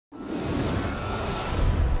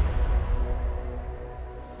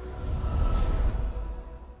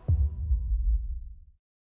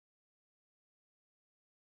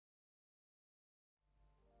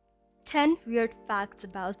10 weird facts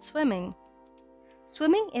about swimming.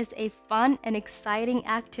 Swimming is a fun and exciting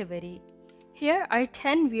activity. Here are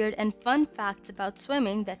 10 weird and fun facts about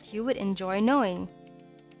swimming that you would enjoy knowing.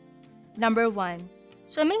 Number 1.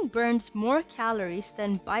 Swimming burns more calories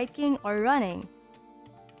than biking or running.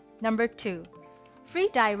 Number 2. Free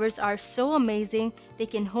divers are so amazing they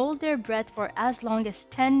can hold their breath for as long as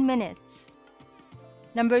 10 minutes.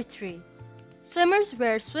 Number 3. Swimmers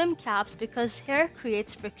wear swim caps because hair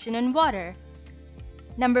creates friction in water.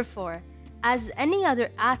 Number 4. As any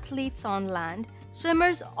other athletes on land,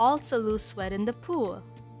 swimmers also lose sweat in the pool.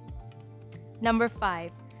 Number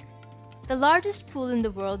 5. The largest pool in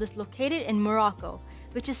the world is located in Morocco,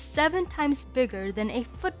 which is 7 times bigger than a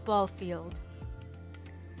football field.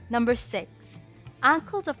 Number 6.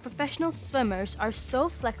 Ankles of professional swimmers are so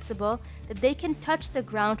flexible that they can touch the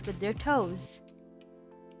ground with their toes.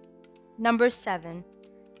 Number 7.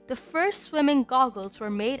 The first swimming goggles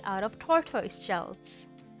were made out of tortoise shells.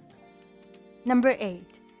 Number 8.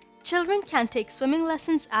 Children can take swimming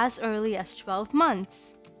lessons as early as 12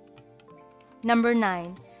 months. Number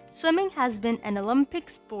 9. Swimming has been an Olympic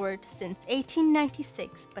sport since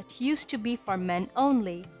 1896 but used to be for men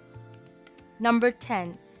only. Number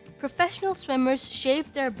 10. Professional swimmers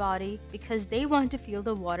shave their body because they want to feel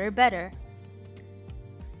the water better.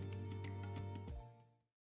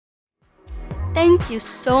 Thank you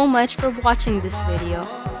so much for watching this video.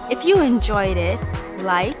 If you enjoyed it,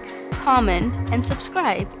 like, comment, and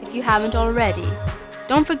subscribe if you haven't already.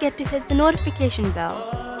 Don't forget to hit the notification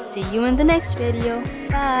bell. See you in the next video.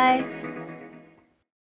 Bye!